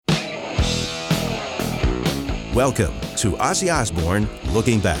Welcome to Ozzy Osbourne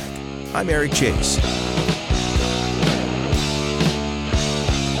Looking Back. I'm Eric Chase.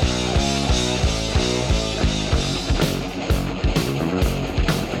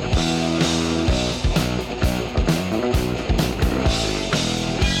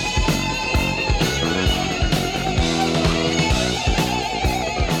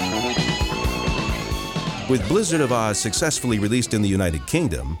 With Blizzard of Ozz successfully released in the United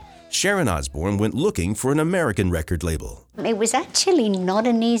Kingdom, Sharon Osbourne went looking for an American record label. It was actually not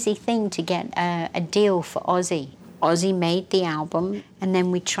an easy thing to get a deal for Ozzy. Ozzy made the album, and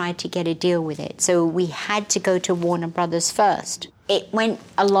then we tried to get a deal with it. So we had to go to Warner Brothers first. It went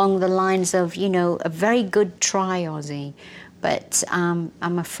along the lines of, a very good try, Ozzy, but I'm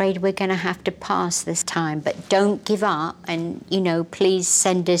afraid we're going to have to pass this time. But don't give up, and, please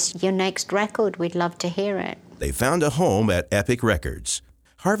send us your next record. We'd love to hear it. They found a home at Epic Records.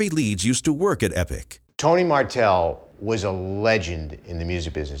 Harvey Leeds used to work at Epic. Tony Martell was a legend in the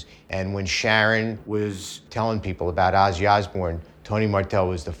music business. And when Sharon was telling people about Ozzy Osbourne, Tony Martell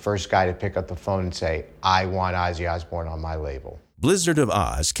was the first guy to pick up the phone and say, I want Ozzy Osbourne on my label. Blizzard of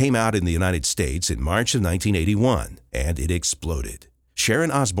Ozz came out in the United States in March of 1981, and it exploded.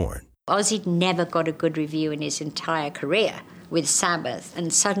 Sharon Osbourne. Ozzy never got a good review in his entire career with Sabbath,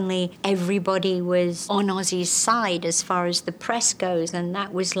 and suddenly everybody was on Ozzy's side as far as the press goes, and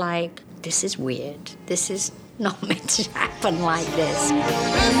that was like, this is weird. This is not meant to happen like this.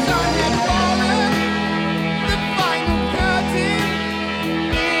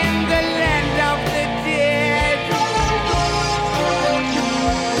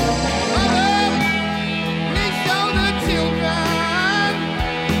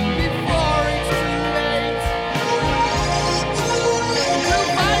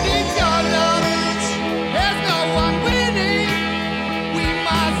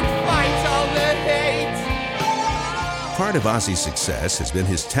 Part of Ozzy's success has been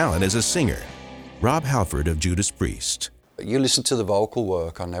his talent as a singer. Rob Halford of Judas Priest. You listen to the vocal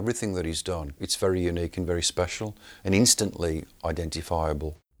work on everything that he's done. It's very unique and very special and instantly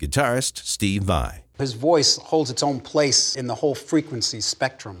identifiable. Guitarist Steve Vai. His voice holds its own place in the whole frequency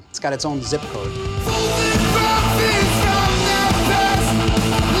spectrum. It's got its own zip code.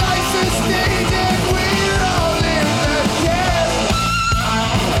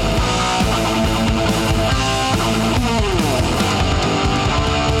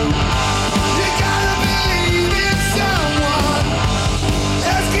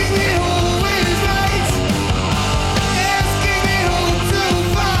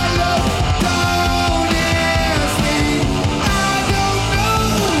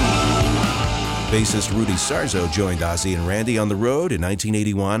 Bassist Rudy Sarzo joined Ozzy and Randy on the road in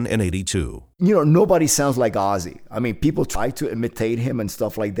 1981 and 82. Nobody sounds like Ozzy. I mean, people try to imitate him and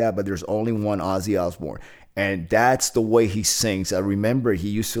stuff like that, but there's only one Ozzy Osbourne. And that's the way he sings. I remember he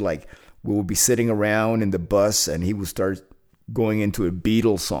used to we would be sitting around in the bus and he would start going into a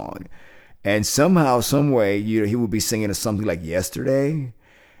Beatles song. And somehow, some way, he would be singing something like Yesterday.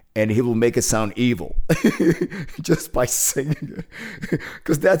 And he will make it sound evil just by singing it.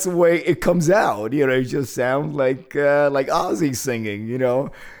 Because that's the way it comes out. It just sounds like Ozzy singing,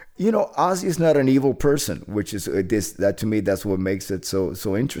 Ozzy is not an evil person, which is that to me, that's what makes it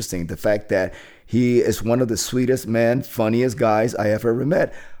so interesting. The fact that he is one of the sweetest men, funniest guys I have ever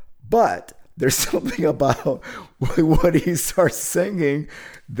met. But there's something about what he starts singing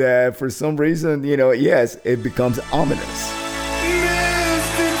that for some reason, yes, it becomes ominous.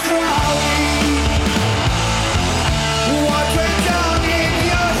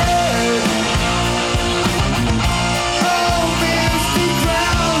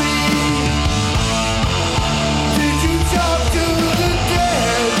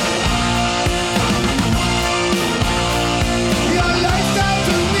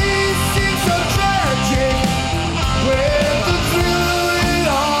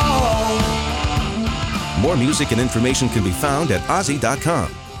 More music and information can be found at Ozzy.com.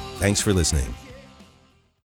 Thanks for listening.